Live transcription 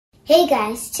Hey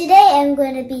guys, today I'm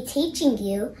going to be teaching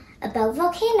you about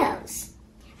volcanoes.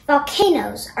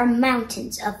 Volcanoes are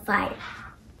mountains of fire.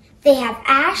 They have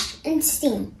ash and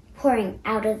steam pouring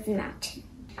out of the mountain,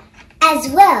 as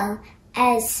well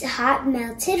as hot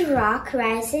melted rock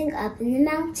rising up in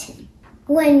the mountain.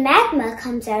 When magma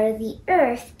comes out of the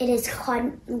earth, it is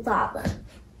called lava.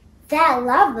 That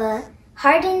lava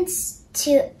hardens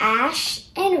to ash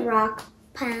and rock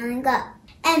piling up,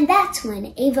 and that's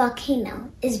when a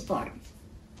volcano is born.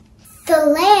 The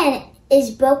land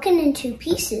is broken into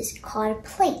pieces called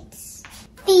plates.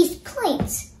 These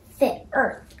plates fit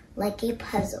Earth like a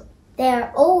puzzle. They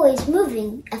are always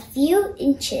moving a few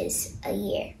inches a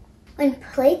year. When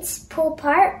plates pull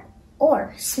apart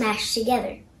or smash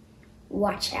together,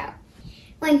 watch out.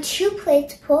 When two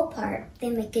plates pull apart, they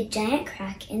make a giant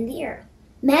crack in the earth.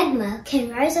 Magma can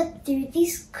rise up through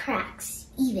these cracks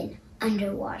even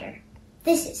underwater.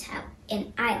 This is how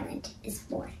an island is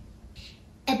born.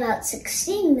 About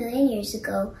 16 million years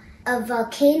ago, a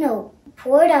volcano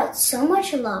poured out so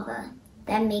much lava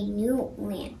that made new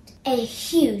land. A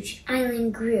huge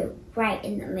island grew right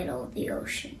in the middle of the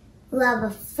ocean.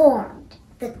 Lava formed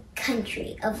the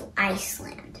country of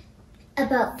Iceland.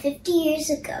 About 50 years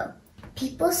ago,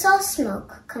 people saw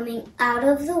smoke coming out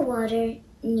of the water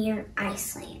near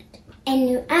Iceland. A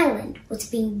new island was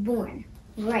being born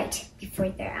right before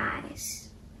their eyes.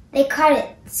 They called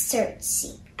it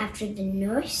Surtsey, after the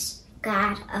Norse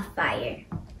god of fire.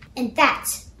 And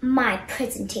that's my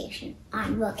presentation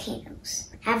on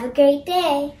volcanoes. Have a great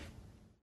day!